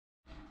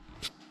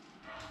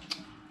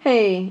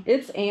Hey,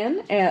 it's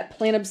Anne at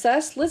Plant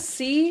Obsessed. Let's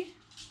see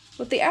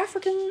what the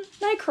African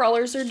night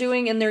crawlers are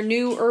doing in their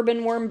new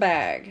urban worm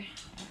bag.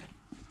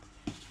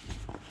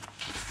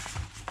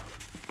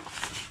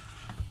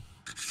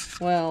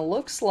 Well,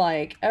 looks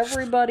like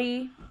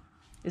everybody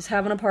is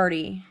having a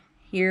party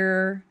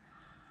here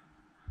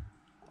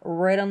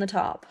right on the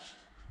top.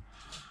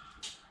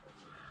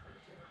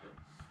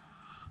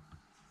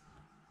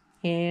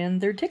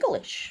 And they're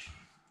ticklish.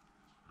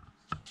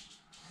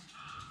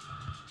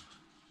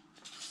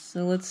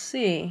 So let's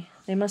see.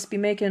 They must be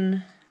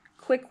making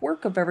quick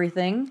work of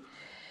everything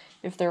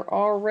if they're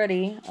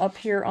already up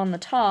here on the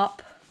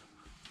top.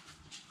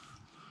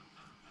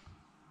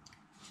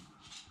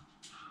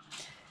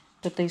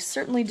 But they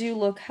certainly do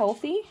look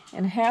healthy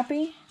and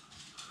happy,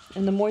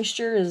 and the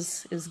moisture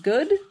is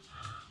good.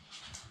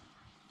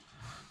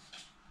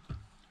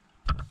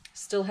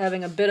 Still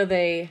having a bit of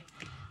a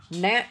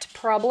gnat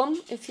problem,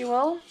 if you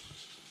will.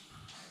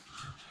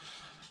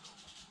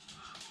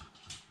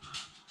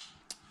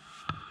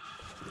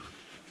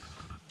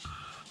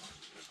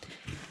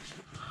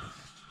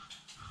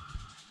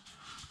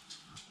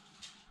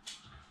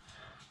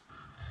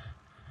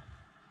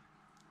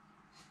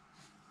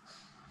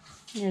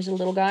 Here's a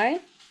little guy.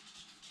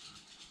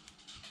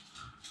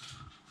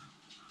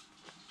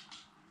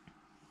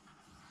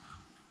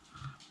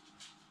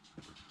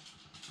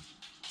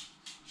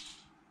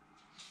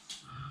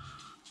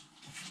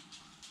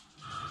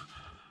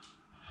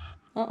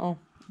 Uh-oh,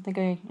 I think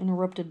I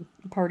interrupted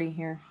the party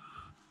here.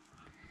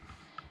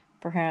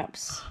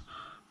 Perhaps.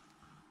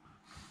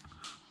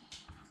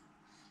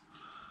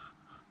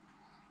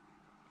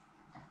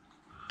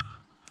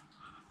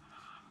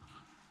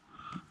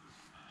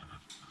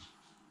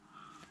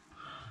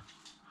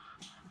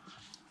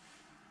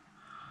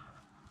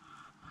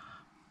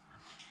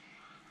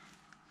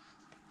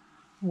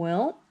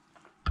 Well,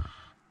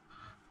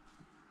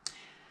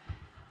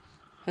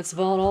 that's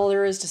about all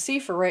there is to see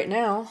for right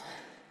now.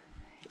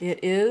 It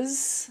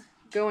is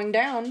going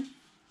down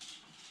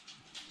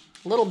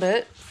a little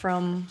bit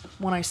from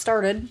when I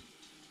started,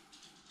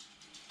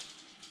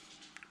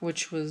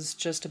 which was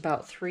just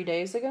about 3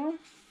 days ago.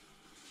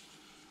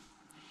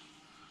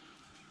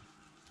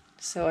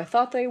 So I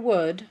thought they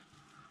would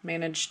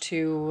manage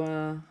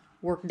to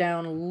work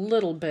down a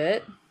little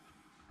bit.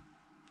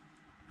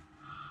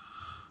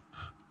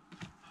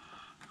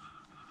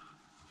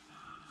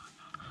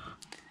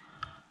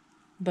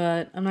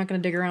 But I'm not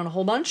going to dig around a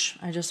whole bunch.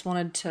 I just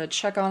wanted to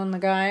check on the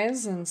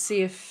guys and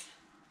see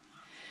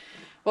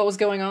what was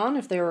going on,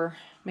 if they were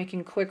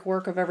making quick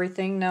work of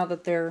everything now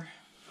that they're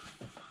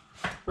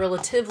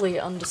relatively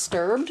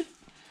undisturbed.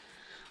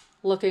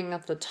 Looking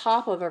at the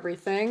top of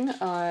everything,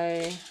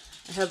 I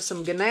have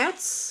some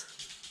gnats,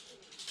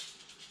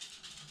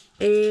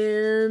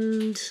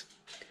 and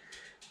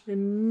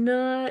I'm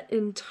not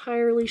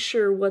entirely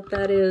sure what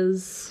that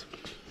is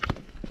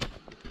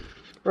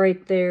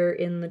right there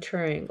in the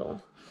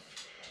triangle.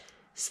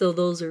 So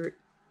those are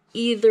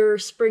either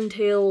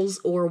springtails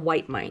or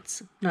white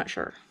mites. Not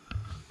sure.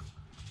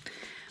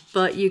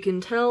 But you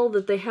can tell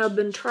that they have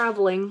been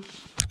traveling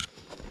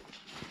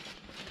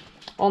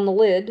on the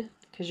lid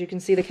because you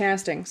can see the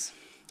castings.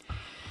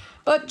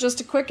 But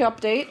just a quick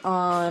update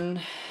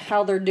on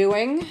how they're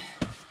doing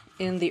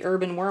in the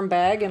urban worm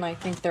bag, and I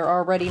think they're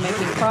already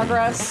making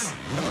progress,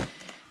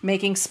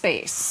 making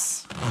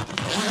space.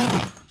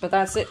 But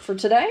that's it for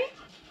today.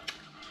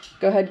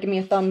 Go ahead, give me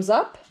a thumbs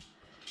up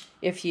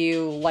if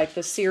you like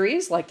the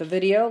series, like the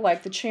video,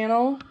 like the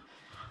channel,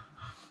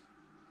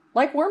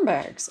 like worm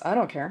bags. I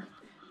don't care.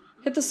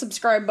 Hit the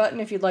subscribe button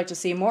if you'd like to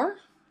see more.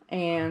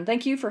 And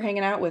thank you for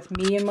hanging out with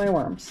me and my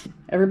worms.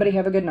 Everybody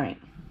have a good night.